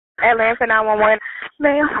Atlanta 911.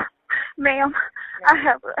 Ma'am, I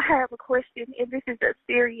have a question, and this is a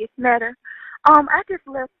serious matter. I just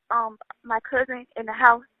left my cousin in the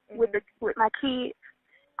house with my kids.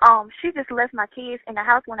 She just left my kids in the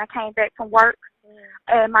house when I came back from work,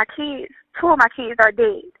 and my kids, two of my kids are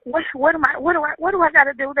dead. What do I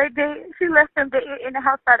gotta do? They dead. She left them dead in the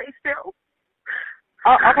house by themselves.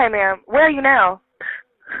 Oh, okay, ma'am. Where are you now?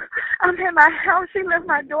 I'm in my house. She left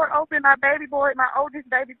my door open. My baby boy, my oldest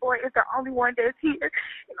baby boy, is the only one that's here,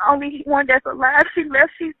 the only one that's alive. She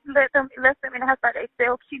left them in the house by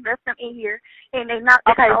themselves. She left them in here, and they knocked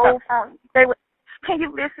the stove on. Can you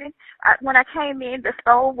listen? When I came in, the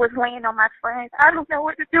stove was laying on my friend. I don't know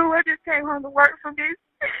what to do. I just came home to work from this,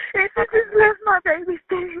 and she just left my baby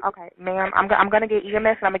there. Okay, ma'am. I'm gonna get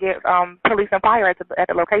EMS and I'm gonna get police and fire at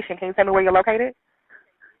the location. Can you tell me where you're located?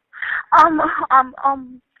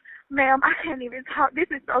 Ma'am, I can't even talk. This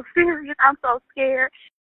is so serious. I'm so scared.